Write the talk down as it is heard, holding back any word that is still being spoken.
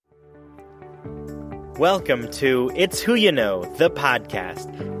Welcome to It's Who You Know, the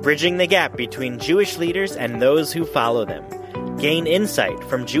podcast, bridging the gap between Jewish leaders and those who follow them. Gain insight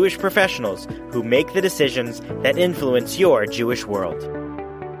from Jewish professionals who make the decisions that influence your Jewish world.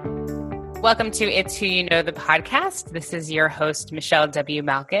 Welcome to It's Who You Know, the podcast. This is your host, Michelle W.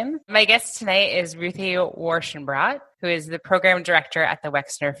 Malkin. My guest tonight is Ruthie Warshenbrot, who is the program director at the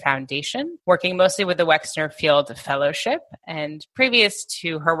Wexner Foundation, working mostly with the Wexner Field Fellowship. And previous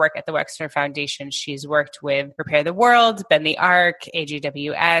to her work at the Wexner Foundation, she's worked with Prepare the World, Bend the Arc,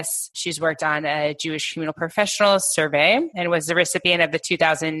 AGWS. She's worked on a Jewish Communal Professionals Survey and was the recipient of the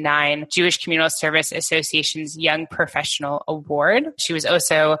 2009 Jewish Communal Service Association's Young Professional Award. She was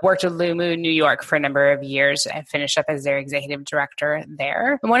also worked with Lumu New York for a number of years and finished up as their executive director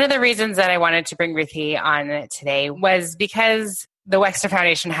there. And one of the reasons that I wanted to bring Ruthie on today was because the Wexner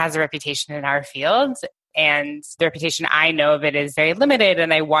Foundation has a reputation in our field, and the reputation I know of it is very limited,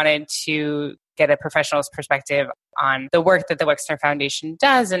 and I wanted to get a professional's perspective on the work that the Wexner Foundation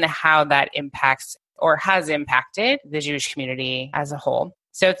does and how that impacts or has impacted the Jewish community as a whole.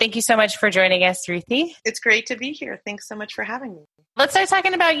 So thank you so much for joining us, Ruthie. It's great to be here. Thanks so much for having me. Let's start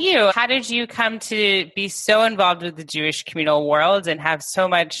talking about you. How did you come to be so involved with the Jewish communal world and have so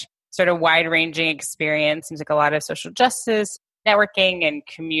much sort of wide-ranging experience? Seems like a lot of social justice, networking, and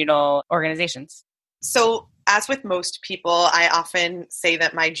communal organizations. So as with most people, I often say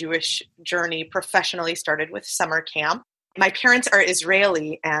that my Jewish journey professionally started with summer camp. My parents are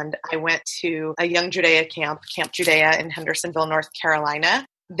Israeli, and I went to a Young Judea camp, Camp Judea in Hendersonville, North Carolina.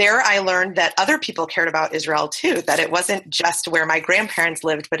 There I learned that other people cared about Israel too, that it wasn't just where my grandparents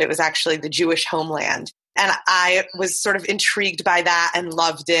lived, but it was actually the Jewish homeland. And I was sort of intrigued by that and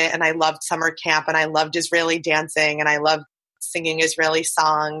loved it. And I loved summer camp, and I loved Israeli dancing, and I loved singing Israeli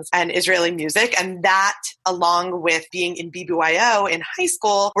songs and Israeli music. And that, along with being in BBYO in high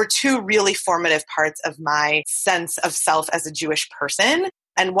school, were two really formative parts of my sense of self as a Jewish person.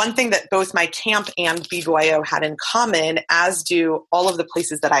 And one thing that both my camp and BBYO had in common, as do all of the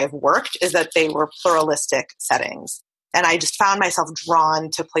places that I have worked, is that they were pluralistic settings. And I just found myself drawn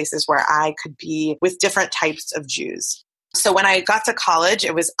to places where I could be with different types of Jews. So when I got to college,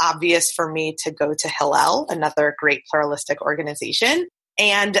 it was obvious for me to go to Hillel, another great pluralistic organization.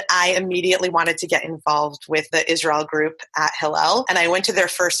 And I immediately wanted to get involved with the Israel group at Hillel. And I went to their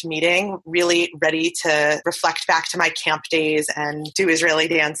first meeting really ready to reflect back to my camp days and do Israeli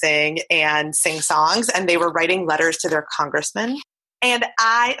dancing and sing songs. And they were writing letters to their congressman. And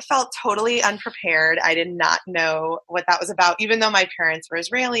I felt totally unprepared. I did not know what that was about. Even though my parents were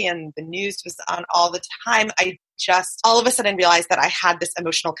Israeli and the news was on all the time, I just all of a sudden realized that I had this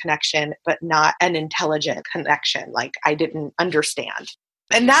emotional connection, but not an intelligent connection. Like I didn't understand.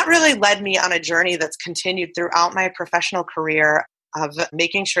 And that really led me on a journey that's continued throughout my professional career of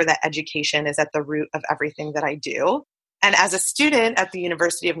making sure that education is at the root of everything that I do. And as a student at the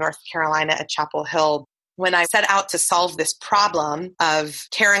University of North Carolina at Chapel Hill, when I set out to solve this problem of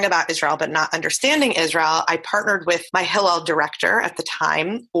caring about Israel but not understanding Israel, I partnered with my Hillel director at the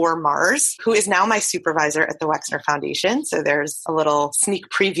time, Or Mars, who is now my supervisor at the Wexner Foundation. So there's a little sneak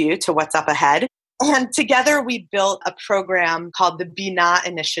preview to what's up ahead. And together we built a program called the Bina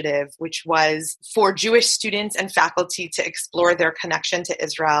Initiative, which was for Jewish students and faculty to explore their connection to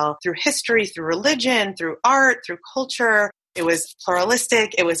Israel through history, through religion, through art, through culture. It was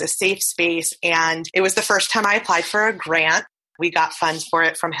pluralistic, it was a safe space, and it was the first time I applied for a grant. We got funds for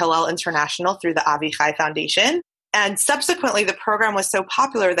it from Hillel International through the Avichai Foundation. And subsequently, the program was so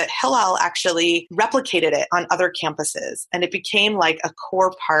popular that Hillel actually replicated it on other campuses. And it became like a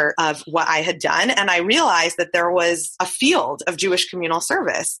core part of what I had done. And I realized that there was a field of Jewish communal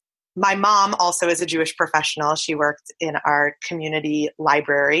service. My mom also is a Jewish professional. She worked in our community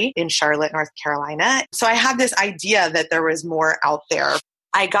library in Charlotte, North Carolina. So I had this idea that there was more out there.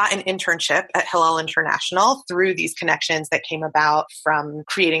 I got an internship at Hillel International through these connections that came about from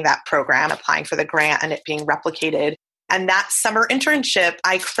creating that program, applying for the grant, and it being replicated. And that summer internship,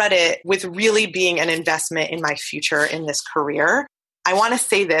 I credit with really being an investment in my future in this career. I want to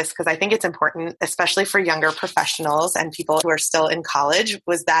say this because I think it's important, especially for younger professionals and people who are still in college,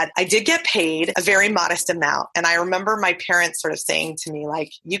 was that I did get paid a very modest amount. And I remember my parents sort of saying to me,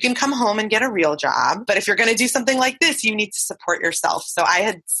 like, you can come home and get a real job, but if you're going to do something like this, you need to support yourself. So I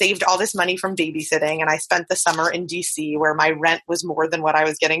had saved all this money from babysitting, and I spent the summer in DC where my rent was more than what I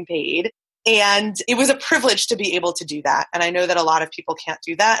was getting paid. And it was a privilege to be able to do that. And I know that a lot of people can't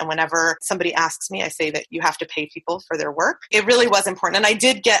do that. And whenever somebody asks me, I say that you have to pay people for their work. It really was important. And I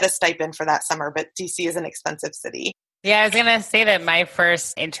did get a stipend for that summer, but DC is an expensive city. Yeah, I was going to say that my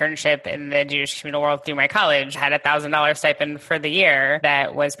first internship in the Jewish communal world through my college had $1,000 stipend for the year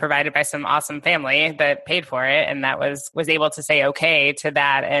that was provided by some awesome family that paid for it. And that was able to say okay to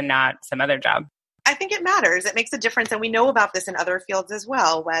that and not some other job. I think it matters. It makes a difference. And we know about this in other fields as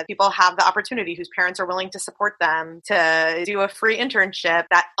well, where people have the opportunity whose parents are willing to support them to do a free internship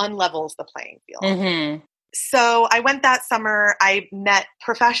that unlevels the playing field. Mm-hmm. So I went that summer. I met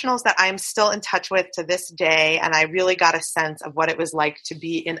professionals that I'm still in touch with to this day. And I really got a sense of what it was like to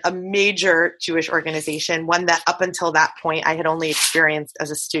be in a major Jewish organization, one that up until that point I had only experienced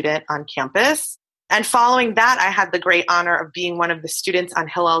as a student on campus. And following that, I had the great honor of being one of the students on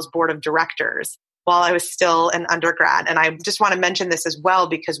Hillel's board of directors while I was still an undergrad. And I just want to mention this as well,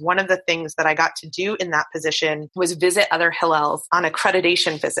 because one of the things that I got to do in that position was visit other Hillels on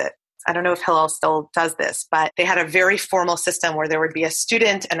accreditation visits. I don't know if Hillel still does this, but they had a very formal system where there would be a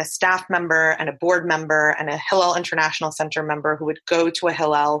student and a staff member and a board member and a Hillel International Center member who would go to a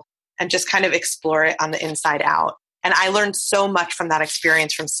Hillel and just kind of explore it on the inside out. And I learned so much from that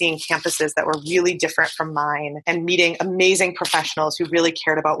experience, from seeing campuses that were really different from mine and meeting amazing professionals who really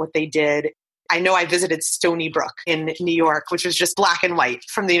cared about what they did. I know I visited Stony Brook in New York, which was just black and white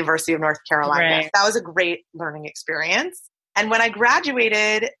from the University of North Carolina. Right. That was a great learning experience. And when I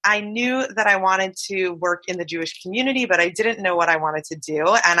graduated, I knew that I wanted to work in the Jewish community, but I didn't know what I wanted to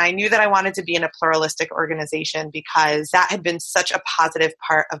do. And I knew that I wanted to be in a pluralistic organization because that had been such a positive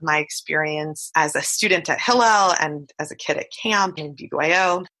part of my experience as a student at Hillel and as a kid at camp in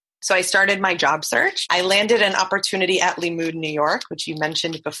BYO. So I started my job search. I landed an opportunity at Limud, New York, which you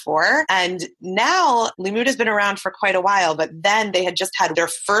mentioned before. And now Limud has been around for quite a while, but then they had just had their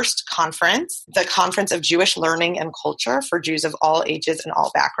first conference, the Conference of Jewish Learning and Culture for Jews of all ages and all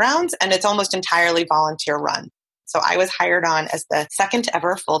backgrounds. And it's almost entirely volunteer run. So I was hired on as the second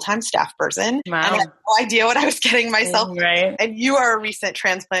ever full-time staff person. Wow. And I had no idea what I was getting myself right. And you are a recent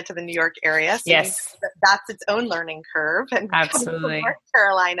transplant to the New York area. So yes. That's its own learning curve. And absolutely. North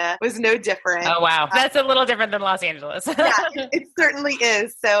Carolina was no different. Oh, wow. That's a little different than Los Angeles. Yeah, it certainly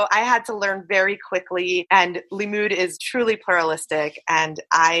is. So I had to learn very quickly. And Limud is truly pluralistic. And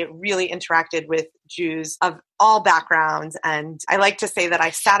I really interacted with Jews of all backgrounds. And I like to say that I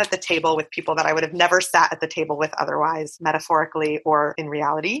sat at the table with people that I would have never sat at the table with otherwise, metaphorically or in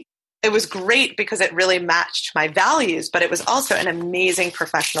reality. It was great because it really matched my values, but it was also an amazing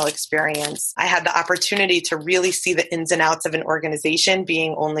professional experience. I had the opportunity to really see the ins and outs of an organization,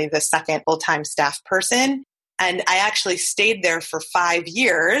 being only the second full-time staff person. And I actually stayed there for 5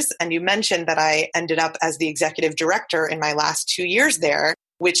 years. And you mentioned that I ended up as the executive director in my last 2 years there,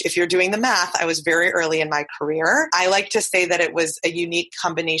 which if you're doing the math, I was very early in my career. I like to say that it was a unique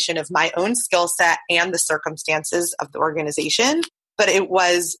combination of my own skill set and the circumstances of the organization. But it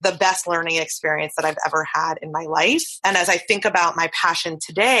was the best learning experience that I've ever had in my life. And as I think about my passion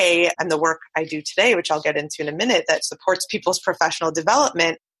today and the work I do today, which I'll get into in a minute, that supports people's professional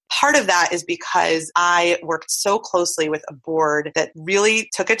development, part of that is because I worked so closely with a board that really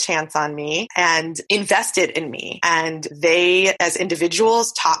took a chance on me and invested in me. And they, as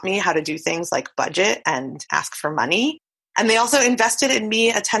individuals, taught me how to do things like budget and ask for money. And they also invested in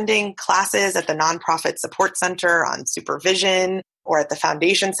me attending classes at the Nonprofit Support Center on supervision or at the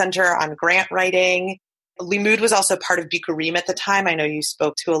Foundation Center on grant writing. Limud was also part of Bikurim at the time. I know you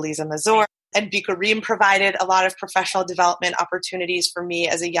spoke to Eliza Mazur. And Bikurim provided a lot of professional development opportunities for me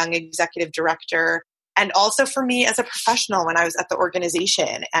as a young executive director and also for me as a professional when I was at the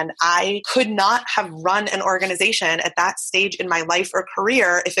organization. And I could not have run an organization at that stage in my life or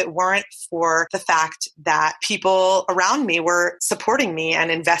career if it weren't for the fact that people around me were supporting me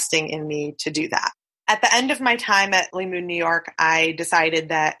and investing in me to do that. At the end of my time at Limud, New York, I decided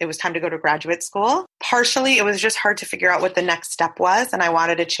that it was time to go to graduate school. Partially, it was just hard to figure out what the next step was, and I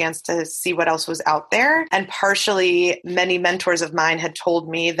wanted a chance to see what else was out there. And partially, many mentors of mine had told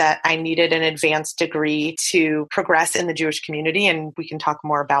me that I needed an advanced degree to progress in the Jewish community, and we can talk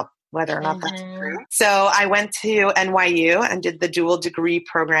more about whether or not that's true. So I went to NYU and did the dual degree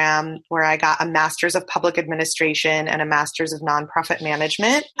program where I got a master's of public administration and a master's of nonprofit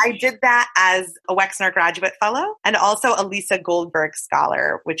management. I did that as a Wexner graduate fellow and also a Lisa Goldberg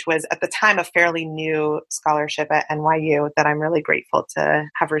scholar, which was at the time a fairly new scholarship at NYU that I'm really grateful to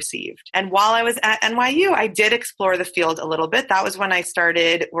have received. And while I was at NYU, I did explore the field a little bit. That was when I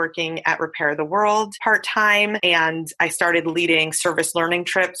started working at Repair the World part-time, and I started leading service learning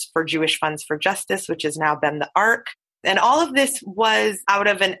trips for Jewish Funds for Justice, which has now been the ARC. And all of this was out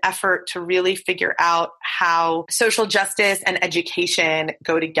of an effort to really figure out how social justice and education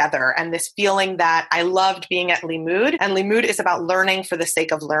go together. And this feeling that I loved being at Limmud, and Limmud is about learning for the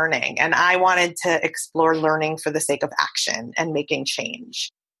sake of learning. And I wanted to explore learning for the sake of action and making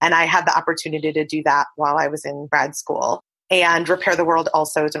change. And I had the opportunity to do that while I was in grad school. And Repair the World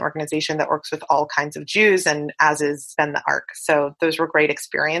also is an organization that works with all kinds of Jews, and as is Bend the Arc. So those were great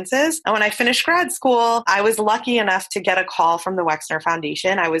experiences. And when I finished grad school, I was lucky enough to get a call from the Wexner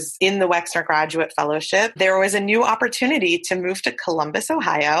Foundation. I was in the Wexner Graduate Fellowship. There was a new opportunity to move to Columbus,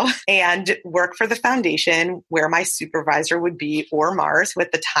 Ohio, and work for the foundation where my supervisor would be Or Mars, who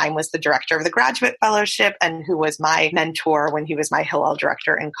at the time was the director of the Graduate Fellowship and who was my mentor when he was my Hillel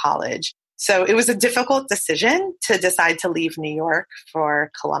director in college. So it was a difficult decision to decide to leave New York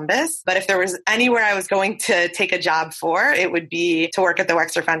for Columbus. But if there was anywhere I was going to take a job for, it would be to work at the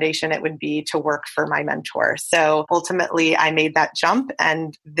Wexner Foundation. It would be to work for my mentor. So ultimately, I made that jump.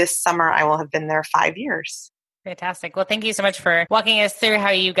 And this summer, I will have been there 5 years. Fantastic. Well, thank you so much for walking us through how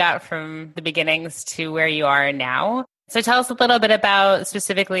you got from the beginnings to where you are now. So tell us a little bit about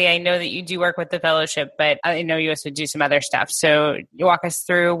specifically, I know that you do work with the fellowship, but I know you also do some other stuff. So you walk us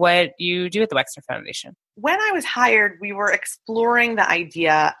through what you do at the Wexner Foundation. When I was hired, we were exploring the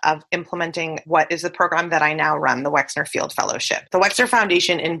idea of implementing what is the program that I now run, the Wexner Field Fellowship. The Wexner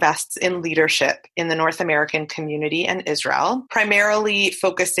Foundation invests in leadership in the North American community and Israel, primarily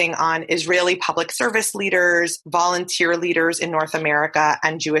focusing on Israeli public service leaders, volunteer leaders in North America,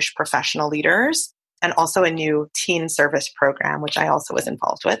 and Jewish professional leaders, and also a new teen service program, which I also was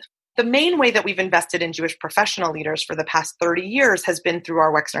involved with. The main way that we've invested in Jewish professional leaders for the past 30 years has been through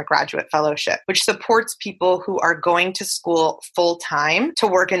our Wexner Graduate Fellowship, which supports people who are going to school full-time to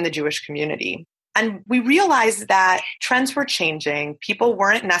work in the Jewish community. And we realized that trends were changing. People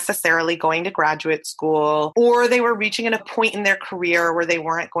weren't necessarily going to graduate school, or they were reaching a point in their career where they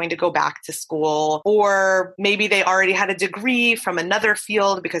weren't going to go back to school, or maybe they already had a degree from another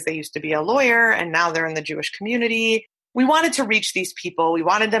field because they used to be a lawyer and now they're in the Jewish community. We wanted to reach these people. We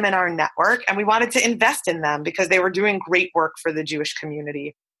wanted them in our network, and we wanted to invest in them because they were doing great work for the Jewish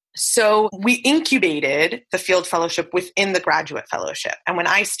community. So we incubated the Field Fellowship within the Graduate Fellowship. And when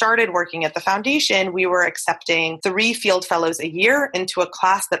I started working at the foundation, we were accepting 3 Field Fellows a year into a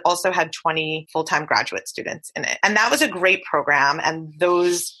class that also had 20 full-time graduate students in it. And that was a great program. And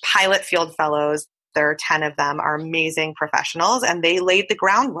those pilot Field Fellows, there are 10 of them, are amazing professionals, and they laid the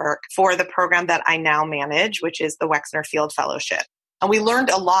groundwork for the program that I now manage, which is the Wexner Field Fellowship. And we learned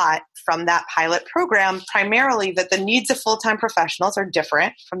a lot from that pilot program, primarily that the needs of full-time professionals are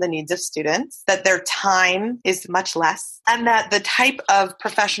different from the needs of students, that their time is much less, and that the type of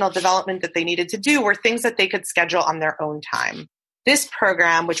professional development that they needed to do were things that they could schedule on their own time. This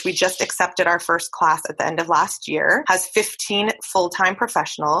program, which we just accepted our first class at the end of last year, has 15 full-time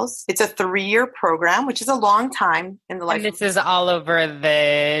professionals. It's a 3-year program, which is a long time in the life. And this is all over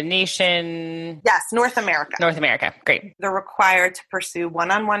the nation? Yes, North America. North America. Great. They're required to pursue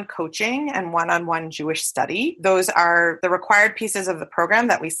one-on-one coaching and one-on-one Jewish study. Those are the required pieces of the program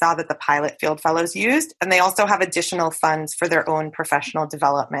that we saw that the pilot Field Fellows used. And they also have additional funds for their own professional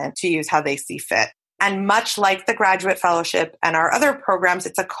development to use how they see fit. And much like the Graduate Fellowship and our other programs,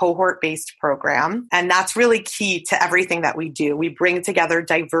 it's a cohort-based program. And that's really key to everything that we do. We bring together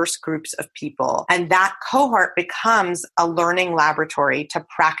diverse groups of people. And that cohort becomes a learning laboratory to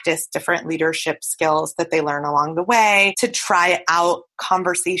practice different leadership skills that they learn along the way, to try out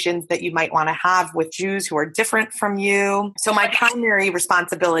conversations that you might want to have with Jews who are different from you. So my primary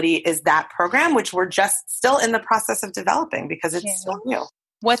responsibility is that program, which we're just still in the process of developing because it's still new.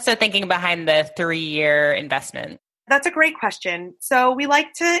 What's the thinking behind the 3-year investment? That's a great question. So we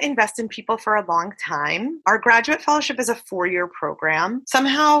like to invest in people for a long time. Our graduate fellowship is a 4-year program.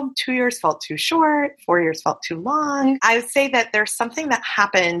 Somehow 2 years felt too short, 4 years felt too long. I would say that there's something that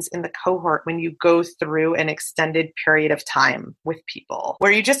happens in the cohort when you go through an extended period of time with people,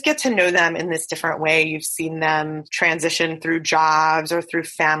 where you just get to know them in this different way. You've seen them transition through jobs or through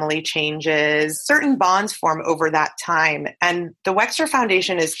family changes. Certain bonds form over that time. And the Wexner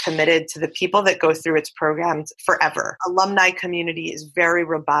Foundation is committed to the people that go through its programs forever. Alumni community is very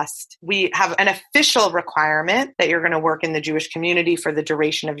robust. We have an official requirement that you're going to work in the Jewish community for the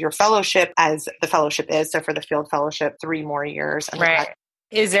duration of your fellowship, as the fellowship is. So for the Field Fellowship, 3 more years. Right.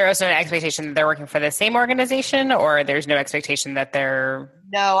 Is there also an expectation that they're working for the same organization, or there's no expectation that they're...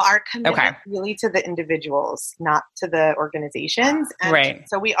 No, our commitment is really to the individuals, not to the organizations. And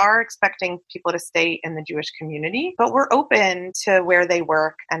so we are expecting people to stay in the Jewish community, but we're open to where they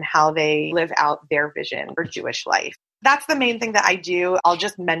work and how they live out their vision for Jewish life. That's the main thing that I do. I'll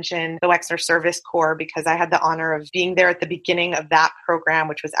just mention the Wexner Service Corps because I had the honor of being there at the beginning of that program,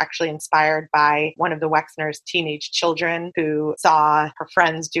 which was actually inspired by one of the Wexner's teenage children who saw her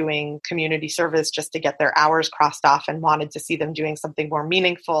friends doing community service just to get their hours crossed off and wanted to see them doing something more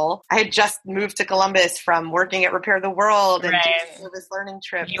meaningful. I had just moved to Columbus from working at Repair the World and doing service learning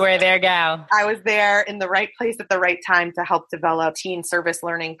trips. You were there, gal. I was there in the right place at the right time to help develop a teen service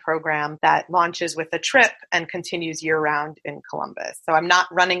learning program that launches with a trip and continues year-round in Columbus. So I'm not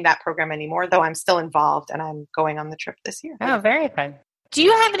running that program anymore, though I'm still involved and I'm going on the trip this year. Oh, very fun. Do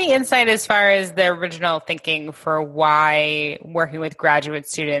you have any insight as far as the original thinking for why working with graduate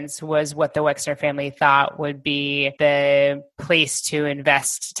students was what the Wexner family thought would be the place to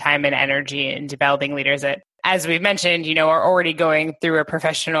invest time and energy in developing leaders that, as we've mentioned, are already going through a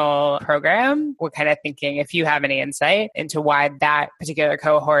professional program? We're kind of thinking if you have any insight into why that particular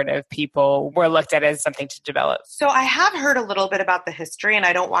cohort of people were looked at as something to develop. So I have heard a little bit about the history, and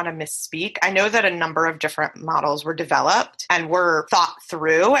I don't want to misspeak. I know that a number of different models were developed and were thought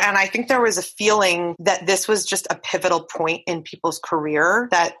through. And I think there was a feeling that this was just a pivotal point in people's career,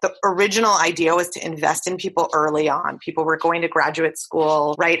 that the original idea was to invest in people early on. People were going to graduate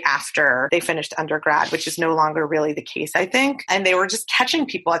school right after they finished undergrad, which is no longer really the case, I think. And they were just catching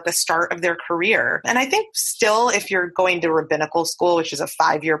people at the start of their career. And I think still, if you're going to rabbinical school, which is a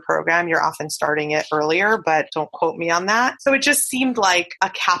 5-year program, you're often starting it earlier, but don't quote me on that. So it just seemed like a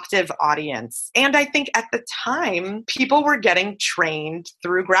captive audience. And I think at the time, people were getting trained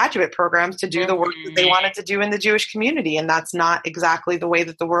through graduate programs to do the work that they wanted to do in the Jewish community. And that's not exactly the way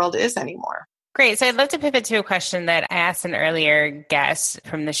that the world is anymore. Great. So I'd love to pivot to a question that I asked an earlier guest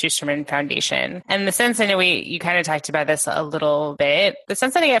from the Schusterman Foundation. And the sense, I know you kind of talked about this a little bit, the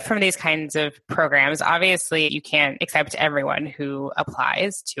sense that I get from these kinds of programs, obviously you can't accept everyone who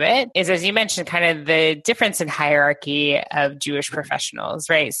applies to it, is, as you mentioned, kind of the difference in hierarchy of Jewish professionals,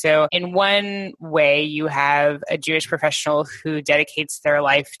 right? So in one way, you have a Jewish professional who dedicates their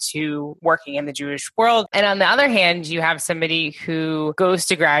life to working in the Jewish world. And on the other hand, you have somebody who goes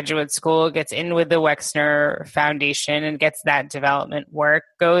to graduate school, gets in with the Wexner Foundation and gets that development work,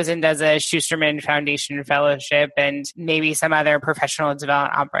 goes and does a Schusterman Foundation fellowship and maybe some other professional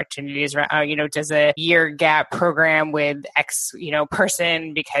development opportunities, does a year gap program with X,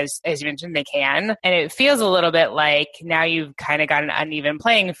 person because, as you mentioned, they can. And it feels a little bit like now you've kind of got an uneven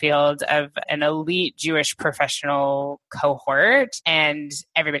playing field of an elite Jewish professional cohort and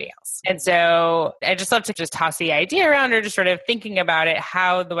everybody else. And so I just love to just toss the idea around, or just sort of thinking about it,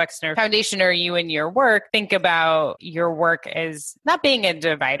 how the Wexner Foundation or you and your work think about your work as not being a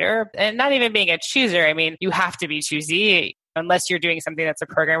divider and not even being a chooser. I mean, you have to be choosy unless you're doing something that's a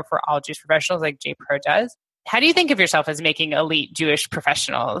program for all Jewish professionals like JPro does. How do you think of yourself as making elite Jewish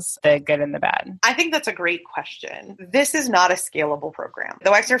professionals, the good and the bad? I think that's a great question. This is not a scalable program.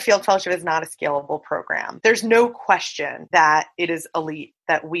 The Wexner Field Fellowship is not a scalable program. There's no question that it is elite,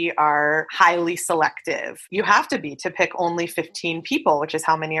 that we are highly selective. You have to be to pick only 15 people, which is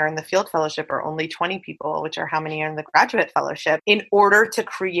how many are in the Field Fellowship, or only 20 people, which are how many are in the Graduate Fellowship, in order to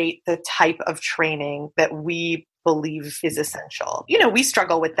create the type of training that we believe is essential. We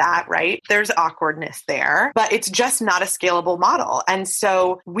struggle with that, right? There's awkwardness there, but it's just not a scalable model. And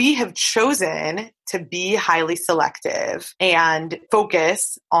so we have chosen to be highly selective and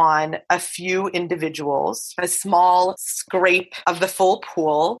focus on a few individuals, a small scrape of the full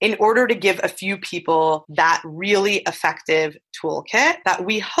pool, in order to give a few people that really effective toolkit that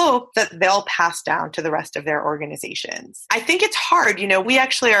we hope that they'll pass down to the rest of their organizations. I think it's hard. We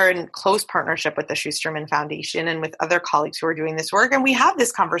actually are in close partnership with the Schusterman Foundation and with other colleagues who are doing this work. And we have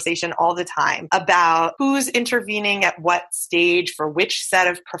this conversation all the time about who's intervening at what stage for which set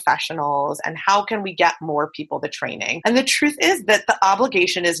of professionals and how can we get more people to training. And the truth is that the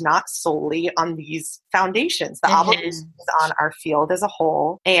obligation is not solely on these foundations. The obligation is on our field as a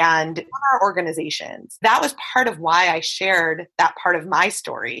whole and on our organizations. That was part of why I shared that part of my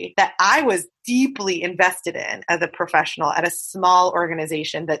story that I was deeply invested in as a professional at a small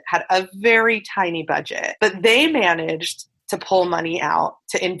organization that had a very tiny budget, but they managed to pull money out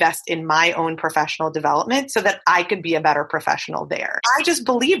to invest in my own professional development so that I could be a better professional there. I just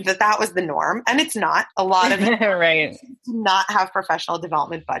believed that that was the norm, and it's not. A lot of right. do not have professional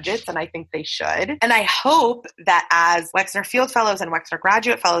development budgets, and I think they should. And I hope that as Wexner Field Fellows and Wexner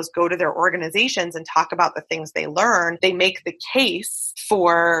Graduate Fellows go to their organizations and talk about the things they learn, they make the case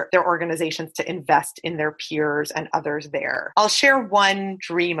for their organizations to invest in their peers and others there. I'll share one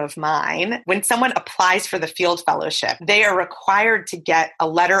dream of mine. When someone applies for the Field Fellowship, they are required to get a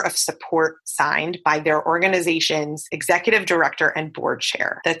letter of support signed by their organization's executive director and board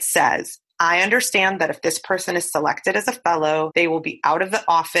chair that says, I understand that if this person is selected as a fellow, they will be out of the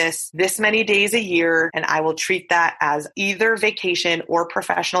office this many days a year, and I will treat that as either vacation or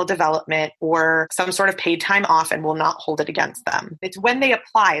professional development or some sort of paid time off and will not hold it against them. It's when they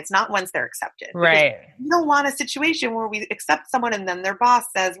apply. It's not once they're accepted. Right. Because we don't want a situation where we accept someone and then their boss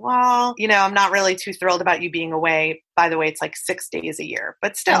says, well, I'm not really too thrilled about you being away. By the way, it's like 6 days a year.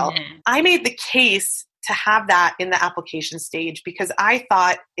 But still, I made the case to have that in the application stage because I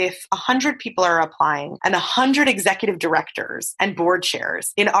thought if 100 people are applying and 100 executive directors and board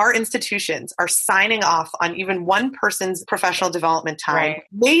chairs in our institutions are signing off on even one person's professional development time,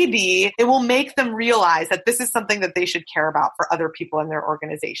 maybe it will make them realize that this is something that they should care about for other people in their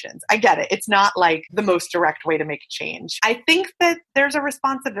organizations. I get it. It's not like the most direct way to make change. I think that there's a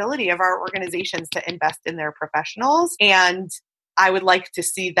responsibility of our organizations to invest in their professionals, and I would like to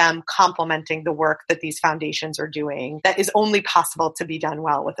see them complementing the work that these foundations are doing that is only possible to be done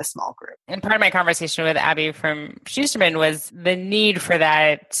well with a small group. And part of my conversation with Abby from Schusterman was the need for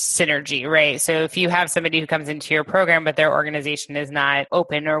that synergy, right? So if you have somebody who comes into your program, but their organization is not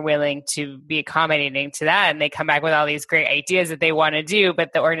open or willing to be accommodating to that, and they come back with all these great ideas that they want to do,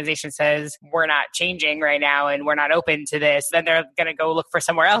 but the organization says, we're not changing right now and we're not open to this, then they're going to go look for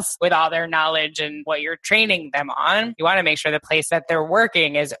somewhere else with all their knowledge and what you're training them on. You want to make sure the place that they're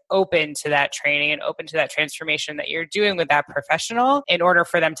working is open to that training and open to that transformation that you're doing with that professional in order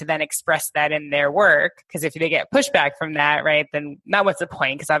for them to then express that in their work. Because if they get pushback from that, right, then not what's the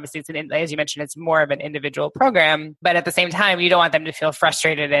point? Because obviously it's as you mentioned, it's more of an individual program. But at the same time, you don't want them to feel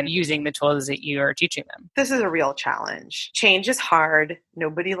frustrated in using the tools that you are teaching them. This is a real challenge. Change is hard.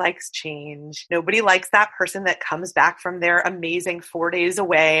 Nobody likes change. Nobody likes that person that comes back from their amazing 4 days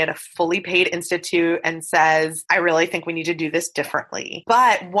away at a fully paid institute and says, I really think we need to do this differently.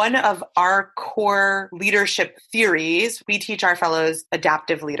 But one of our core leadership theories, we teach our fellows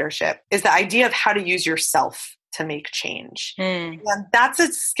adaptive leadership, is the idea of how to use yourself to make change. And that's a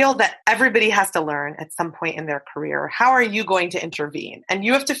skill that everybody has to learn at some point in their career. How are you going to intervene? And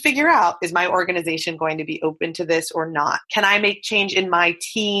you have to figure out, is my organization going to be open to this or not? Can I make change in my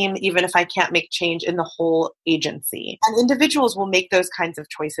team, even if I can't make change in the whole agency? And individuals will make those kinds of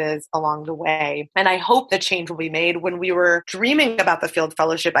choices along the way. And I hope that change will be made. When we were dreaming about the field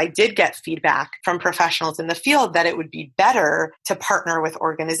fellowship, I did get feedback from professionals in the field that it would be better to partner with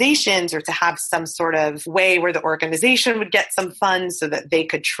organizations or to have some sort of way where the organization would get some funds so that they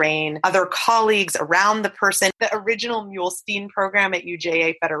could train other colleagues around the person. The original Mulestein program at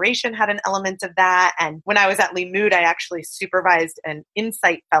UJA Federation had an element of that. And when I was at Limmud, I actually supervised an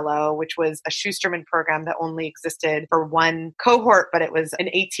Insight Fellow, which was a Schusterman program that only existed for one cohort, but it was an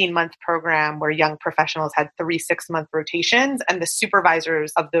 18-month program where young professionals had 3 6-month rotations, and the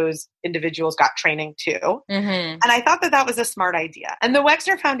supervisors of those individuals got training too. And I thought that that was a smart idea. And the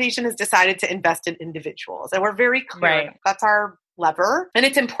Wexner Foundation has decided to invest in individuals. And we're very clear that's our lever. And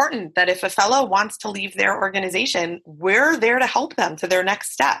it's important that if a fellow wants to leave their organization, we're there to help them to their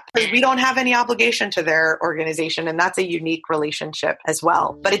next step, because we don't have any obligation to their organization. And that's a unique relationship as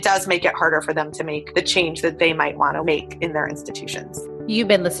well. But it does make it harder for them to make the change that they might want to make in their institutions. You've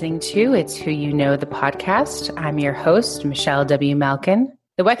been listening to It's Who You Know, the podcast. I'm your host, Michelle W. Malkin.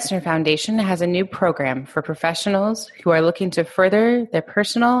 The Wexner Foundation has a new program for professionals who are looking to further their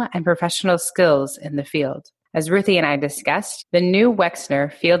personal and professional skills in the field. As Ruthie and I discussed, the new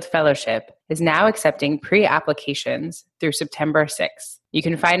Wexner Field Fellowship is now accepting pre-applications through September 6th. You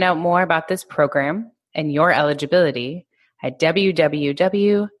can find out more about this program and your eligibility at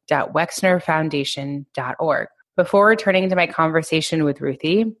www.wexnerfoundation.org. Before returning to my conversation with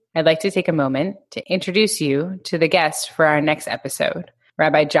Ruthie, I'd like to take a moment to introduce you to the guest for our next episode,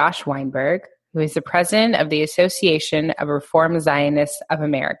 Rabbi Josh Weinberg, who is the president of the Association of Reform Zionists of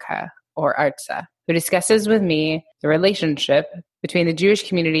America, or ARTSA, who discusses with me the relationship between the Jewish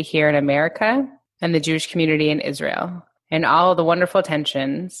community here in America and the Jewish community in Israel, and all the wonderful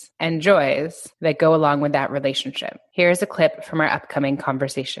tensions and joys that go along with that relationship. Here's a clip from our upcoming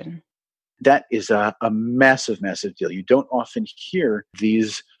conversation. That is a massive, massive deal. You don't often hear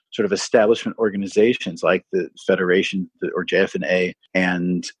these sort of establishment organizations like the Federation or JFNA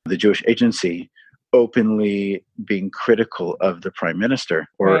and the Jewish Agency openly being critical of the prime minister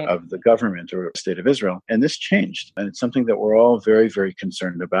or of the government or state of Israel. And this changed. And it's something that we're all very, very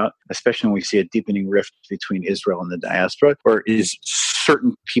concerned about, especially when we see a deepening rift between Israel and the diaspora, or is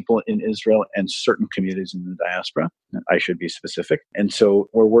certain people in Israel and certain communities in the diaspora. I should be specific. And so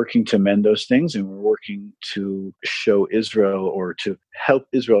we're working to mend those things, and we're working to show Israel, or to help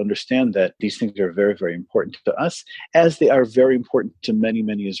Israel understand that these things are very, very important to us, as they are very important to many,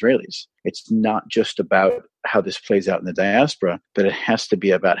 many Israelis. It's not just about how this plays out in the diaspora, but it has to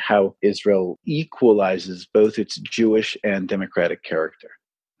be about how Israel equalizes both its Jewish and democratic character.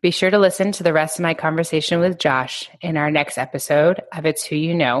 Be sure to listen to the rest of my conversation with Josh in our next episode of It's Who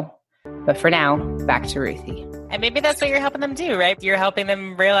You Know. But for now, back to Ruthie. And maybe that's what you're helping them do, right? You're helping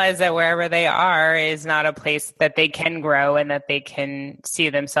them realize that wherever they are is not a place that they can grow and that they can see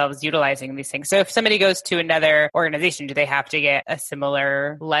themselves utilizing these things. So if somebody goes to another organization, do they have to get a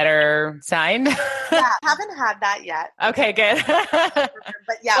similar letter signed? Yeah, haven't had that yet. Okay, good.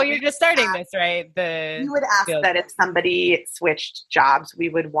 But yeah, well, you're just starting this, right? We would ask that if somebody switched jobs, we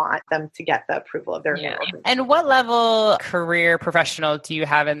would want them to get the approval of their new organization. And what level career professional do you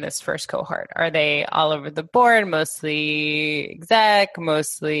have in this first cohort? Are they all over the board? Mostly exec,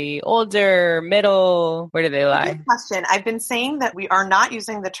 mostly older, middle? Where do they lie? Good question. I've been saying that we are not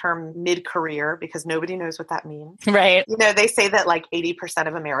using the term mid-career because nobody knows what that means. Right. You know, they say that like 80%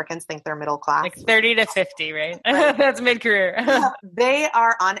 of Americans think they're middle class. Like 30 to 50, right? That's mid-career. They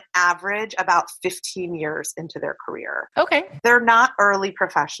are on average about 15 years into their career. Okay. They're not early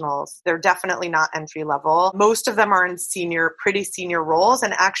professionals. They're definitely not entry level. Most of them are in pretty senior roles.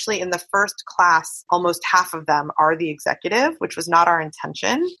 And actually in the first class, almost half of them are the executive, which was not our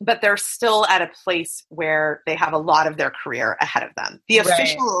intention, but they're still at a place where they have a lot of their career ahead of them. The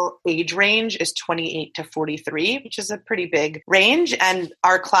official age range is 28 to 43, which is a pretty big range. And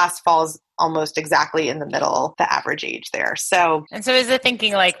our class falls almost exactly in the middle, the average age there. And so is it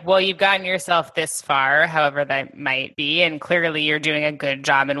thinking like, well, you've gotten yourself this far, however that might be, and clearly you're doing a good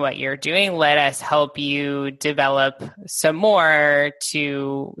job in what you're doing. Let us help you develop some more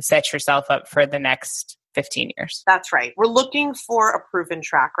to set yourself up for the next 15 years. That's right. We're looking for a proven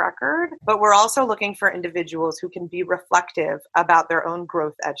track record, but we're also looking for individuals who can be reflective about their own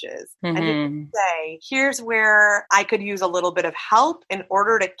growth edges. Mm-hmm. And you can say, here's where I could use a little bit of help in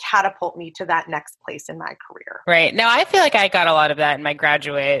order to catapult me to that next place in my career. Right. Now, I feel like I got a lot of that in my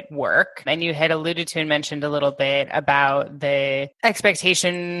graduate work. And you had alluded to and mentioned a little bit about the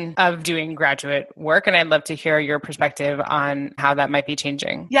expectation of doing graduate work. And I'd love to hear your perspective on how that might be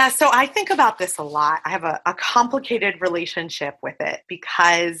changing. Yeah. So I think about this a lot. I have a complicated relationship with it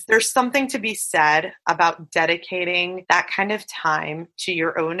because there's something to be said about dedicating that kind of time to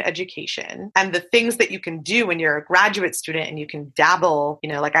your own education and the things that you can do when you're a graduate student and you can dabble,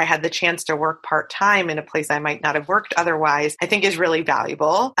 you know, like I had the chance to work part-time in a place I might not have worked otherwise, I think is really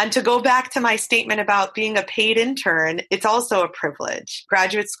valuable. And to go back to my statement about being a paid intern, it's also a privilege.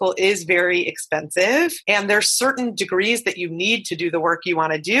 Graduate school is very expensive and there's certain degrees that you need to do the work you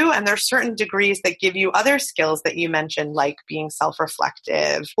want to do. And there's certain degrees that give you other skills that you mentioned, like being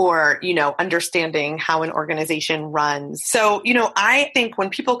self-reflective or, you know, understanding how an organization runs. So, you know, I think when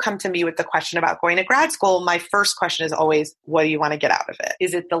people come to me with the question about going to grad school, my first question is always, what do you want to get out of it?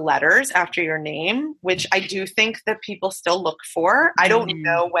 Is it the letters after your name, which I do think that people still look for? I don't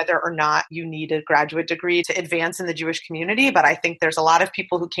know whether or not you need a graduate degree to advance in the Jewish community, but I think there's a lot of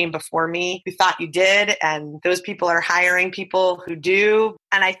people who came before me who thought you did, and those people are hiring people who do.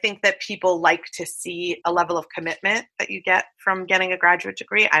 And I think that people like to see a level of commitment that you get from getting a graduate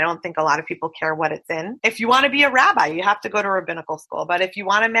degree. I don't think a lot of people care what it's in. If you want to be a rabbi, you have to go to rabbinical school. But if you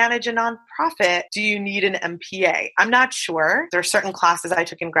want to manage a nonprofit, do you need an MPA? I'm not sure. There are certain classes I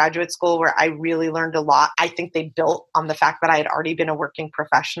took in graduate school where I really learned a lot. I think they built on the fact that I had already been a working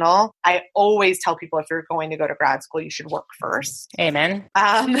professional. I always tell people if you're going to go to grad school, you should work first. Amen.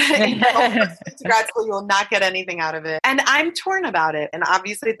 To grad school, you will not get anything out of it. And I'm torn about it. And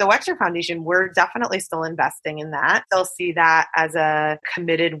obviously at the Wexner Foundation, we're definitely still investing in that. They'll see that as a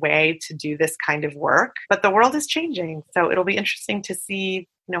committed way to do this kind of work. But the world is changing. So it'll be interesting to see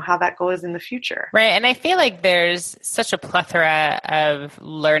how that goes in the future. Right. And I feel like there's such a plethora of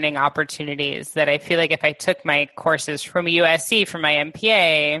learning opportunities that I feel like if I took my courses from USC for my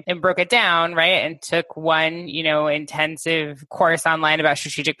MPA and broke it down, right, and took one, intensive course online about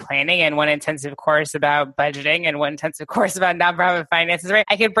strategic planning and one intensive course about budgeting and one intensive course about nonprofit finances, right,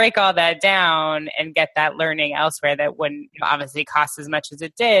 I could break all that down and get that learning elsewhere that wouldn't obviously cost as much as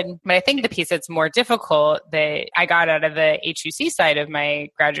it did. But I think the piece that's more difficult that I got out of the HUC side of my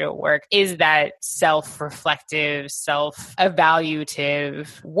graduate work is that self-reflective,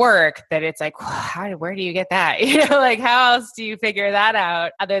 self-evaluative work that it's like, where do you get that? How else do you figure that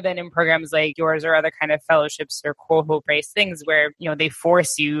out other than in programs like yours or other kind of fellowships or cohort-based things where, they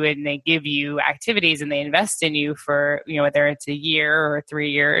force you and they give you activities and they invest in you for, whether it's a year or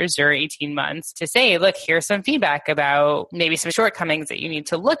 3 years or 18 months to say, look, here's some feedback about maybe some shortcomings that you need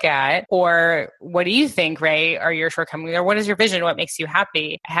to look at, or what do you think, right, are your shortcomings, or what is your vision? What makes you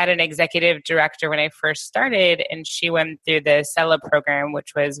happy? I had an executive director when I first started, and she went through the SELA program,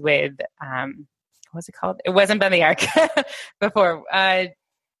 which was with what's it called? It wasn't Ben the Arc before. At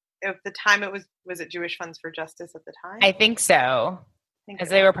the time was it Jewish Funds for Justice at the time? I think so. As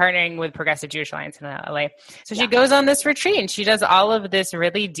they were partnering with Progressive Jewish Alliance in LA. So she goes on this retreat and she does all of this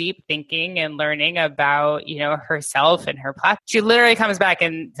really deep thinking and learning about, herself and her platform. She literally comes back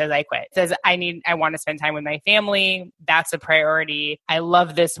and says, I quit. Says, I want to spend time with my family. That's a priority. I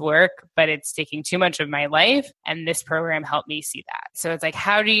love this work, but it's taking too much of my life. And this program helped me see that. So it's like,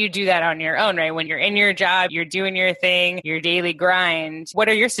 how do you do that on your own, right? When you're in your job, you're doing your thing, your daily grind. What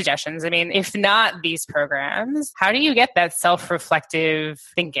are your suggestions? I mean, if not these programs, how do you get that self-reflective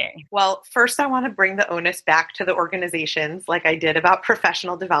thinking? Well, first, I want to bring the onus back to the organizations like I did about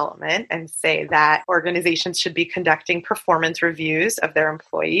professional development and say that organizations should be conducting performance reviews of their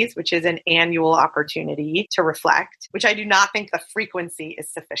employees, which is an annual opportunity to reflect, which I do not think the frequency is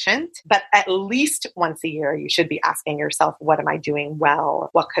sufficient. But at least once a year, you should be asking yourself, what am I doing well?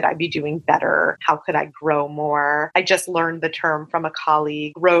 What could I be doing better? How could I grow more? I just learned the term from a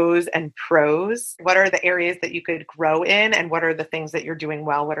colleague, grows and pros. What are the areas that you could grow in and what are the things that you're doing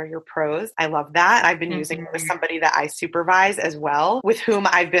well? What are your pros? I love that. I've been using it with somebody that I supervise as well, with whom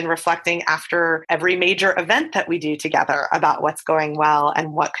I've been reflecting after every major event that we do together about what's going well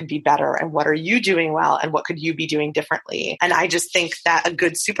and what could be better and what are you doing well and what could you be doing differently. And I just think that a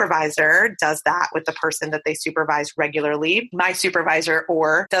good supervisor does that with the person that they supervise regularly. My supervisor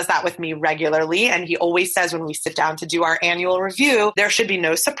does that with me regularly. And he always says when we sit down to do our annual review, there should be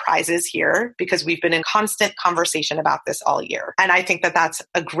no surprises here because we've been in constant conversation about this all year. And I think that that's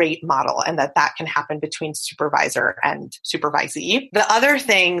a great model and that can happen between supervisor and supervisee. The other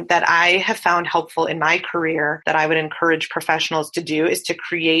thing that I have found helpful in my career that I would encourage professionals to do is to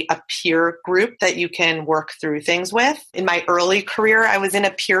create a peer group that you can work through things with. In my early career, I was in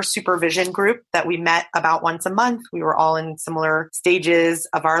a peer supervision group that we met about once a month. We were all in similar stages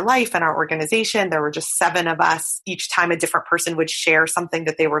of our life and our organization. There were just 7 of us. Each time a different person would share something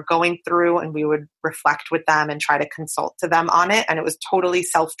that they were going through and we would reflect with them and try to consult to them on it. And it was totally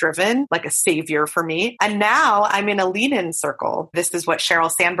self-driven, like a savior for me. And now I'm in a lean-in circle. This is what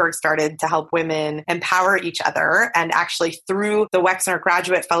Sheryl Sandberg started to help women empower each other. And actually through the Wexner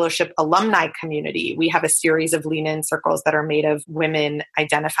Graduate Fellowship alumni community, we have a series of lean-in circles that are made of women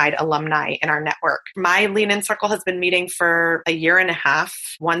identified alumni in our network. My lean-in circle has been meeting for a year and a half,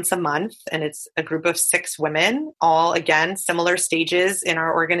 once a month. And it's a group of 6 women, all again, similar stages in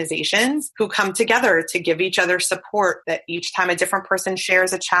our organizations who come together to give each other support that each time a different person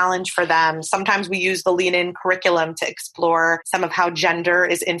shares a challenge for them. Sometimes we use the lean-in curriculum to explore some of how gender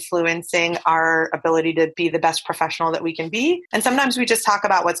is influencing our ability to be the best professional that we can be. And sometimes we just talk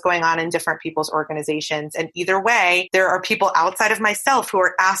about what's going on in different people's organizations. And either way, there are people outside of myself who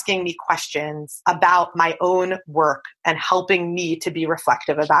are asking me questions about my own work and helping me to be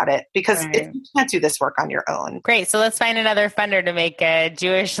reflective about it because you can't do this work on your own. Great. So let's find another funder to make a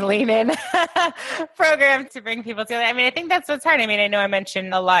Jewish lean-in program to bring people together. I mean, I think that's what's hard. I mean, I know I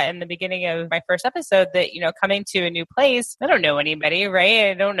mentioned a lot in the beginning of my first episode that, coming to a new place, I don't know anybody,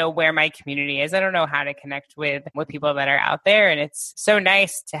 right? I don't know where my community is. I don't know how to connect with people that are out there. And it's so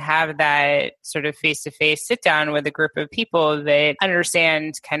nice to have that sort of face-to-face sit down with a group of people that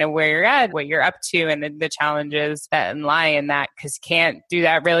understand kind of where you're at, what you're up to, and the challenges that lie in that, because you can't do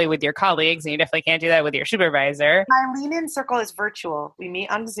that really with your colleagues, and you definitely can't do that with your supervisor. My lean-in circle is virtual. We meet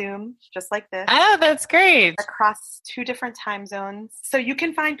on Zoom, just like this. Oh, that's great. Across 2 different time zones. So you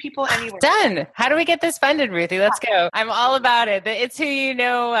can find people anywhere. Done. How do we get this funded, Ruthie? Let's go. I'm all about it. It's who you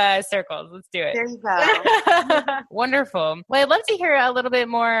know circles. Let's do it. There you go. Wonderful. Well, I'd love to hear a little bit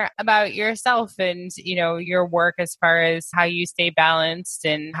more about yourself and, your work as far as how you stay balanced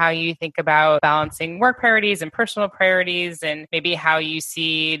and how you think about balancing work priorities and personal priorities, and maybe how you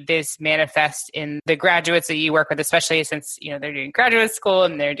see this manifest in the graduates that you work with, especially since, they're doing graduate school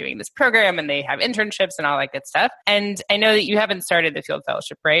and they're doing this program and they have internships and all that good stuff. And I know that you haven't started the field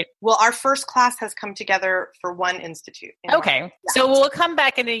fellowship, right? Well, our first class has come together for one institute. Okay. Yeah. So we'll come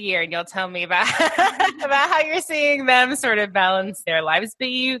back in a year and you'll tell me about, about how you're seeing them sort of balance their lives. But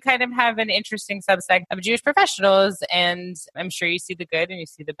you kind of have an interesting subset of Jewish professionals, and I'm sure you see the good and you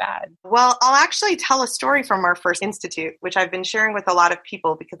see the bad. Well, I'll actually tell a story from our first institute, which I've been sharing with a lot of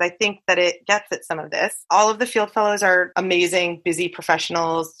people because I think that it gets at some of this. All of the field fellows are amazing, busy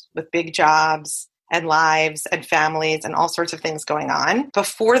professionals with big jobs. and lives and families and all sorts of things going on.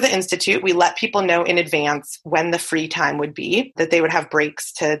 Before the Institute, we let people know in advance when the free time would be, that they would have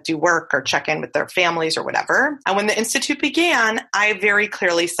breaks to do work or check in with their families or whatever. And when the Institute began, I very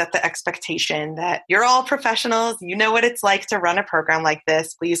clearly set the expectation that you're all professionals. You know what it's like to run a program like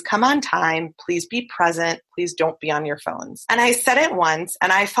this. Please come on time. Please be present. Please don't be on your phones. And I said it once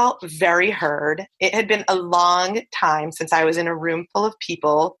and I felt very heard. It had been a long time since I was in a room full of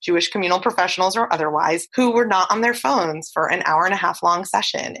people, Jewish communal professionals or otherwise, who were not on their phones for an hour and a half long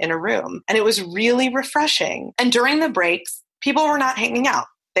session in a room. And it was really refreshing. And during the breaks, people were not hanging out.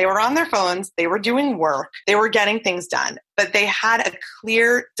 They were on their phones. They were doing work. They were getting things done. But they had a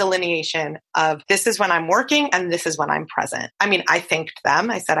clear delineation of this is when I'm working and this is when I'm present. I mean, I thanked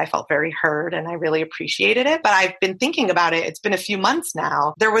them. I said I felt very heard and I really appreciated it. But I've been thinking about it. It's been a few months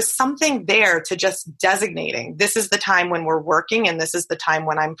now. There was something there to just designating this is the time when we're working and this is the time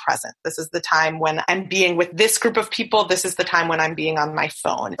when I'm present. This is the time when I'm being with this group of people. This is the time when I'm being on my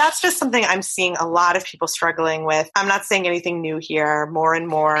phone. That's just something I'm seeing a lot of people struggling with. I'm not saying anything new here. More and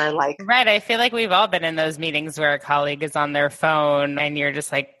more like... Right. I feel like we've all been in those meetings where a colleague is on their phone and you're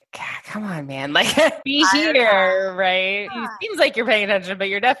just like, come on, man, like be here, right? Yeah. It seems like you're paying attention, but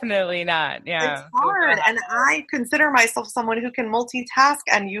you're definitely not. Yeah. It's hard. And I consider myself someone who can multitask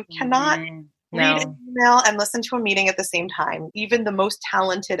and you cannot read an email and listen to a meeting at the same time. Even the most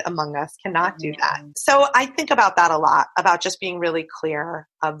talented among us cannot do that. So I think about that a lot, about just being really clear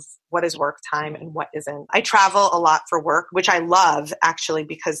of what is work time and what isn't. I travel a lot for work, which I love actually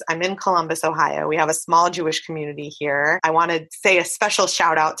because I'm in Columbus, Ohio. We have a small Jewish community here. I want to say a special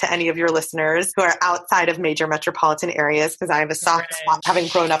shout out to any of your listeners who are outside of major metropolitan areas because I have a soft spot having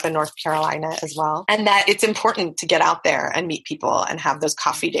grown up in North Carolina as well. And that it's important to get out there and meet people and have those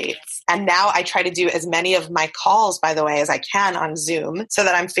coffee dates. And now I try to do as many of my calls, by the way, as I can on Zoom so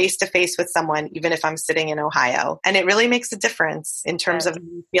that I'm face to face with someone, even if I'm sitting in Ohio. And it really makes a difference in terms of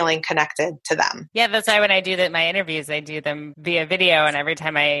feeling connected to them. Yeah, that's why when I do my interviews, I do them via video. And not every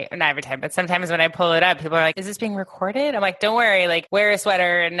time, but sometimes when I pull it up, people are like, is this being recorded? I'm like, don't worry, like wear a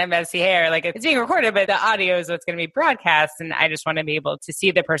sweater and messy hair. Like it's being recorded, but the audio is what's going to be broadcast. And I just want to be able to see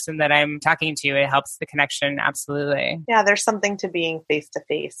the person that I'm talking to. It helps the connection. Absolutely. Yeah, there's something to being face to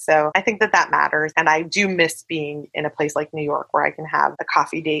face. So I think that matters. And I do miss being in a place like New York where I can have a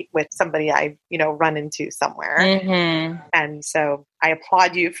coffee date with somebody I, run into somewhere. Mm-hmm. And so I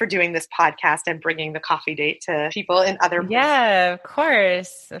applaud you for doing this podcast and bringing the coffee date to people in other places. Yeah, of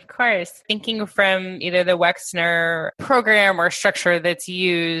course. Of course. Thinking from either the Wexner program or structure that's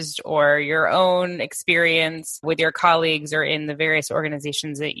used or your own experience with your colleagues or in the various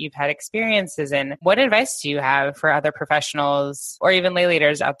organizations that you've had experiences in, what advice do you have for other professionals or even lay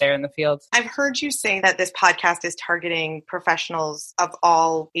leaders out there in the field? I've heard you say that this podcast is targeting professionals of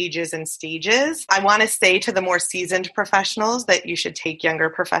all ages and stages. I want to say to the more seasoned professionals that you should take younger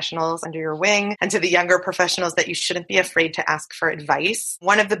professionals under your wing, and to the younger professionals that you shouldn't be afraid to ask for advice.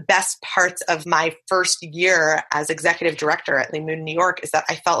 One of the best parts of my first year as executive director at Lee Moon, New York, is that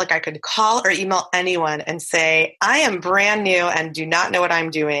I felt like I could call or email anyone and say, I am brand new and do not know what I'm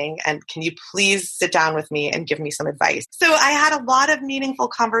doing, and can you please sit down with me and give me some advice? So I had a lot of meaningful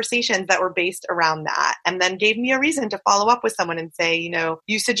conversations that were based around that, and then gave me a reason to follow up with someone and say,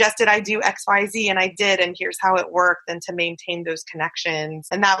 you suggested I do X, Y, Z, and I did, and here's how it worked, and to maintain those connections.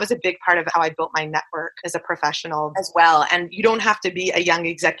 And that was a big part of how I built my network as a professional as well. And you don't have to be a young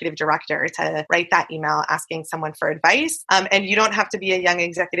executive director to write that email asking someone for advice. And you don't have to be a young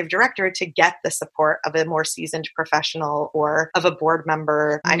executive director to get the support of a more seasoned professional or of a board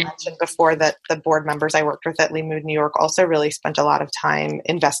member. I mentioned before that the board members I worked with at Lee Moon, New York also really spent a lot of time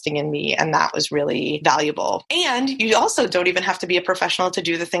investing in me. And that was really valuable. And you also don't even have to be a professional to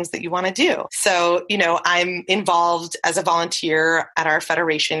do the things that you want to do. So, I'm involved as a volunteer at our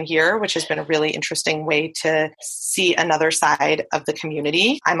federation here, which has been a really interesting way to see another side of the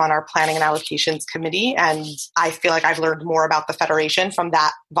community. I'm on our planning and allocations committee, and I feel like I've learned more about the federation from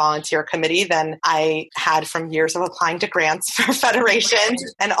that volunteer committee than I had from years of applying to grants for federations.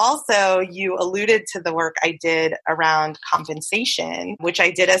 And also, you alluded to the work I did around compensation, which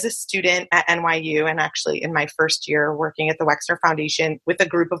I did as a student at NYU, and actually in my first year working at the Wexner Foundation with a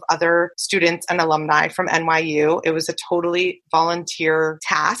group of other students and alumni from NYU. It was a totally volunteer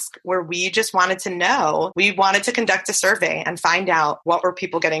task where we just wanted to know, we wanted to conduct a survey and find out what were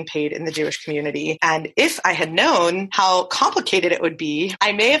people getting paid in the Jewish community. And if I had known how complicated it would be,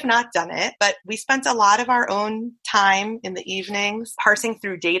 I may have not done it, but we spent a lot of our own time in the evenings parsing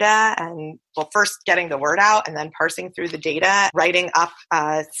through data and first getting the word out and then parsing through the data, writing up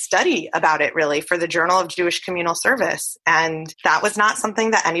a study study about it really for the Journal of Jewish Communal Service. And that was not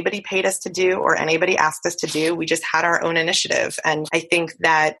something that anybody paid us to do or anybody asked us to do. We just had our own initiative. And I think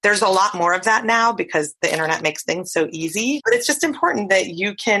that there's a lot more of that now because the internet makes things so easy. But it's just important that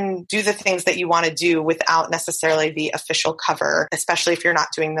you can do the things that you want to do without necessarily the official cover, especially if you're not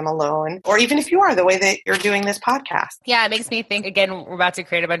doing them alone, or even if you are, the way that you're doing this podcast. Yeah, it makes me think, again, we're about to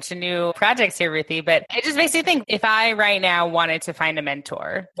create a bunch of new projects here, Ruthie, but it just makes me think if I right now wanted to find a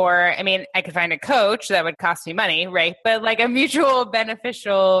mentor, or I mean, I could find a coach that would cost me money, right? But like a mutual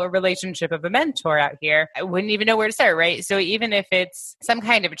beneficial relationship of a mentor out here, I wouldn't even know where to start, right? So even if it's some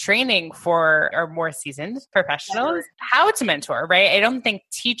kind of training for our more seasoned professionals, how to mentor, right? I don't think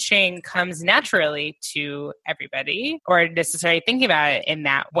teaching comes naturally to everybody or necessarily thinking about it in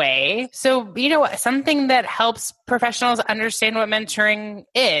that way. So, something that helps professionals understand what mentoring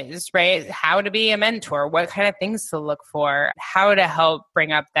is, right? How to be a mentor, what kind of things to look for, how to help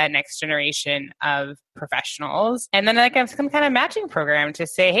bring up that next generation of professionals. And then like some kind of matching program to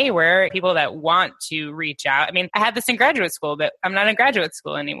say, hey, where are people that want to reach out? I mean, I had this in graduate school, but I'm not in graduate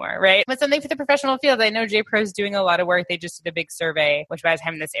school anymore, right? But something for the professional field. I know JPro is doing a lot of work. They just did a big survey, which by the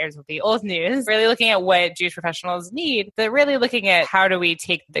time this airs will be old news, really looking at what Jewish professionals need, but really looking at how do we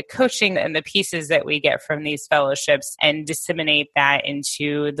take the coaching and the pieces that we get from these fellowships and disseminate that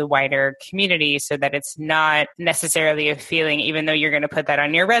into the wider community so that it's not necessarily a feeling, even though you're going to put that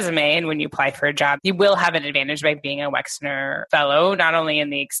on your resume and when you apply for a job, you will have an advantage by being a Wexner fellow, not only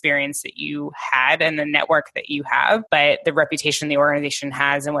in the experience that you had and the network that you have, but the reputation the organization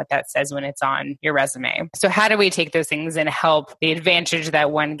has and what that says when it's on your resume. So how do we take those things and help the advantage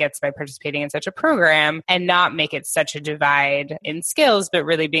that one gets by participating in such a program and not make it such a divide in skills, but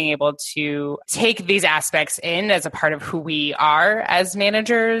really being able to take these aspects in as a part of who we are as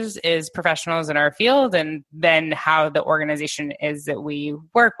managers, as professionals in our field, and then how the organization is that we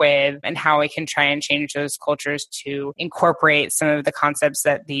work with and how we can try and change those cultures to incorporate some of the concepts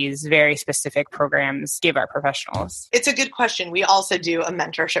that these very specific programs give our professionals. It's a good question. We also do a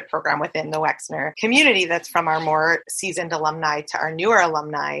mentorship program within the Wexner community that's from our more seasoned alumni to our newer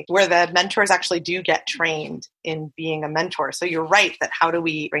alumni, where the mentors actually do get trained in being a mentor. So you're right that how do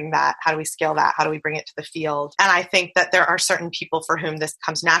we bring that? How do we scale that? How do we bring it to the field? And I think that there are certain people for whom this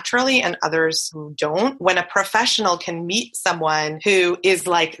comes naturally and others who don't. When a professional can meet someone who is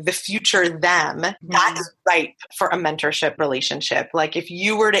like the future them, that is ripe for a mentorship relationship. Like if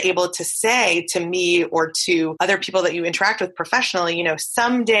you were to able to say to me or to other people that you interact with professionally,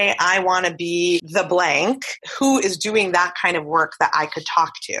 someday I want to be the blank who is doing that kind of work that I could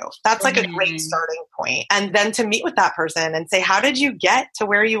talk to. That's like a great starting point. And then to meet with that person and say, how did you get to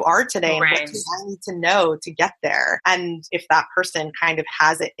where you are today? And what do I need to know to get there? And if that person kind of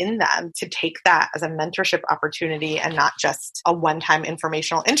has it in them to take that as a mentorship opportunity and not just a one-time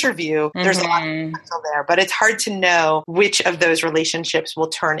informational interview, there's a lot of potential there. But it's hard to know which of those relationships will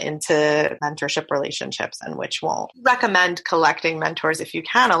turn into mentorship relationships and which won't. Recommend collecting mentors if you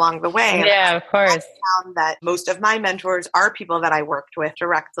can along the way. Yeah, of course. I found that most of my mentors are people that I worked with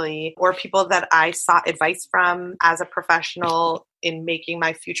directly or people that I sought advice from as a professional in making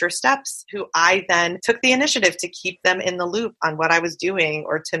my future steps, who I then took the initiative to keep them in the loop on what I was doing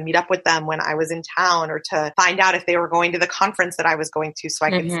or to meet up with them when I was in town or to find out if they were going to the conference that I was going to so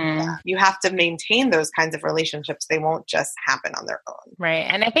I could see them. You have to maintain those kinds of relationships. They won't just happen on their own. Right.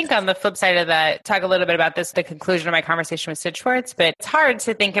 And I think on the flip side of that, talk a little bit about this, the conclusion of my conversation with Sid Schwartz, but it's hard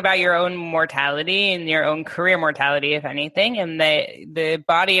to think about your own mortality and your own career mortality, if anything, and the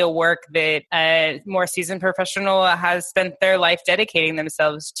body of work that a more seasoned professional has spent their life dedicating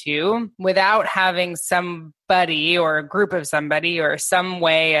themselves to without having somebody or a group of somebody or some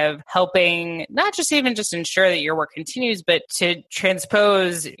way of helping, not just even just ensure that your work continues, but to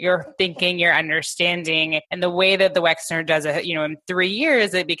transpose your thinking, your understanding, and the way that the Wexner does it, in 3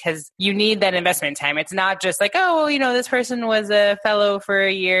 years, because you need that investment time. It's not just like, oh, well, this person was a fellow for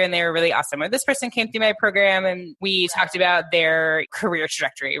a year and they were really awesome. Or this person came through my program and we talked about their career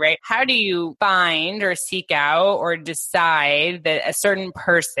trajectory, right? How do you find or seek out or decide that a certain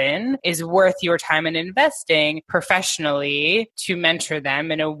person is worth your time and investing professionally to mentor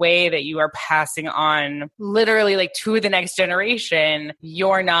them in a way that you are passing on literally like to the next generation,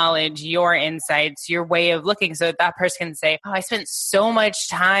 your knowledge, your insights, your way of looking, so that person can say, oh, I spent so much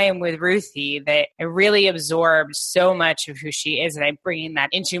time with Ruthie that I really absorbed so much of who she is, and I'm bringing that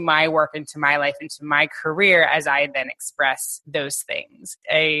into my work, into my life, into my career as I then express those things.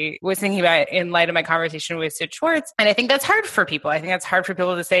 I was thinking about in light of my conversation with Sid Schwartz, and I think that's hard for people. I think that's hard for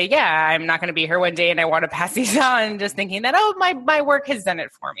people to say, yeah, I'm not going to be here one day and I want to pass glasses on, just thinking that, oh, my work has done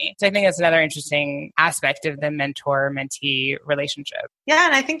it for me. So I think that's another interesting aspect of the mentor-mentee relationship. Yeah,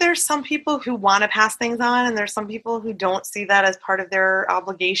 and I think there's some people who want to pass things on, and there's some people who don't see that as part of their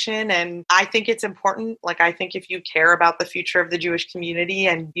obligation. And I think it's important. Like, I think if you care about the future of the Jewish community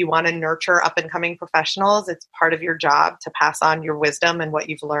and you want to nurture up-and-coming professionals, it's part of your job to pass on your wisdom and what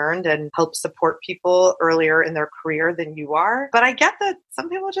you've learned and help support people earlier in their career than you are. But I get that some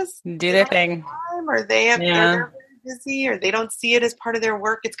people just do their thing, or they're very busy, or they don't see it as part of their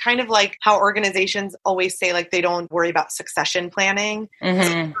work. It's kind of like how organizations always say, like, they don't worry about succession planning. They don't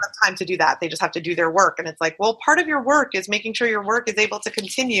have time to do that. They just have to do their work. And it's like, well, part of your work is making sure your work is able to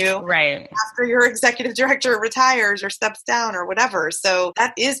continue after your executive director retires or steps down or whatever. So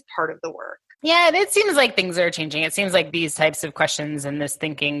that is part of the work. Yeah, and it seems like things are changing. It seems like these types of questions and this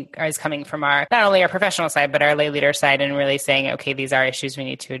thinking is coming from not only our professional side, but our lay leader side, and really saying, okay, these are issues we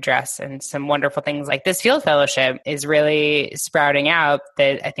need to address. And some wonderful things like this field fellowship is really sprouting out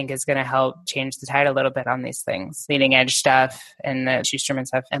that I think is going to help change the tide a little bit on these things, leading edge stuff and the Schusterman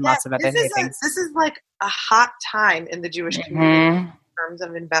stuff and lots of other things. This is like a hot time in the Jewish community. Terms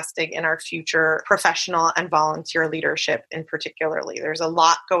of investing in our future professional and volunteer leadership in particularly. There's a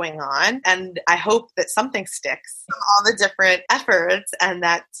lot going on, and I hope that something sticks from all the different efforts and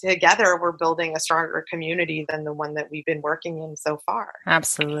that together we're building a stronger community than the one that we've been working in so far.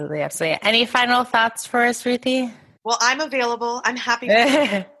 Absolutely. Absolutely. Any final thoughts for us, Ruthie? Well, I'm available. I'm happy to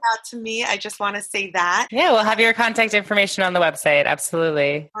reach out to me. I just want to say that. Yeah, we'll have your contact information on the website.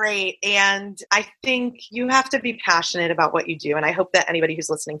 Absolutely. Great. And I think you have to be passionate about what you do. And I hope that anybody who's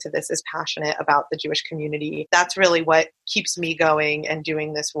listening to this is passionate about the Jewish community. That's really what keeps me going and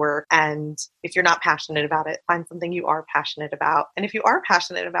doing this work. And if you're not passionate about it, find something you are passionate about. And if you are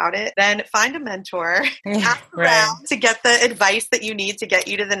passionate about it, then find a mentor, ask around to get the advice that you need to get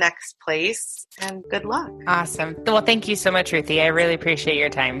you to the next place. And good luck. Awesome. Well, thank you so much, Ruthie. I really appreciate your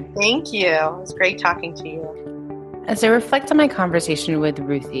time. Thank you. It was great talking to you. As I reflect on my conversation with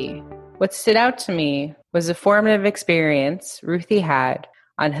Ruthie, what stood out to me was the formative experience Ruthie had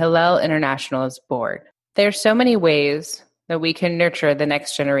on Hillel International's board. There are so many ways that we can nurture the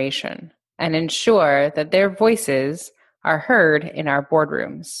next generation and ensure that their voices are heard in our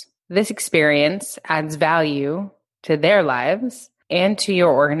boardrooms. This experience adds value to their lives and to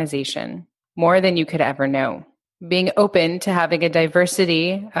your organization more than you could ever know. Being open to having a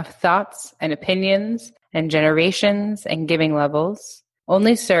diversity of thoughts and opinions and generations and giving levels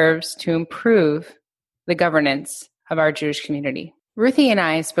only serves to improve the governance of our Jewish community. Ruthie and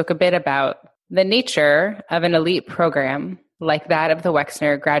I spoke a bit about the nature of an elite program like that of the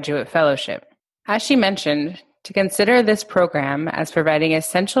Wexner Graduate Fellowship. As she mentioned, to consider this program as providing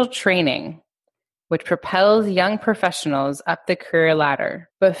essential training which propels young professionals up the career ladder,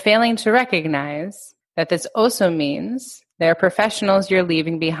 but failing to recognize that this also means there are professionals you're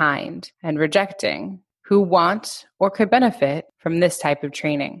leaving behind and rejecting who want or could benefit from this type of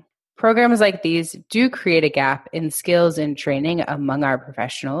training. Programs like these do create a gap in skills and training among our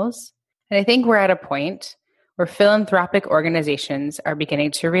professionals. And I think we're at a point where philanthropic organizations are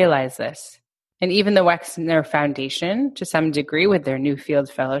beginning to realize this. And even the Wexner Foundation, to some degree with their new field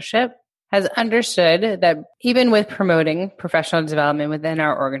fellowship, has understood that even with promoting professional development within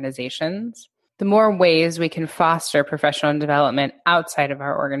our organizations, the more ways we can foster professional development outside of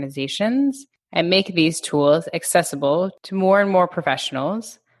our organizations and make these tools accessible to more and more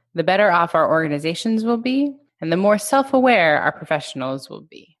professionals, the better off our organizations will be and the more self-aware our professionals will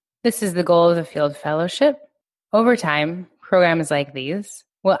be. This is the goal of the Field Fellowship. Over time, programs like these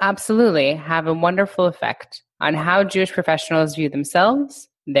will absolutely have a wonderful effect on how Jewish professionals view themselves,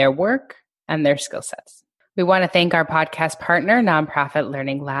 their work, and their skill sets. We want to thank our podcast partner, Nonprofit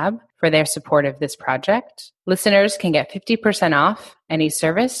Learning Lab, for their support of this project. Listeners can get 50% off any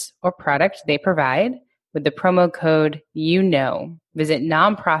service or product they provide with the promo code YOUKNOW. Visit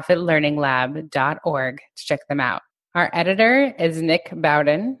nonprofitlearninglab.org to check them out. Our editor is Nick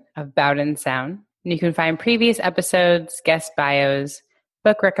Bowden of Bowden Sound. And you can find previous episodes, guest bios,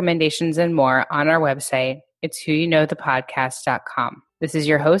 book recommendations, and more on our website. It's whoyouknowthepodcast.com. This is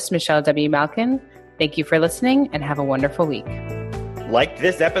your host, Michelle W. Malkin. Thank you for listening and have a wonderful week. Liked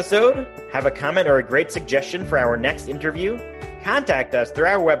this episode? Have a comment or a great suggestion for our next interview? Contact us through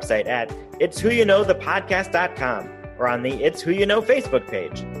our website at itswhoyouknowthepodcast.com or on the It's Who You Know Facebook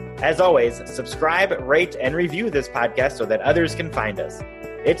page. As always, subscribe, rate, and review this podcast so that others can find us.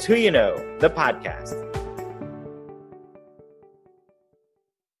 It's Who You Know, the podcast.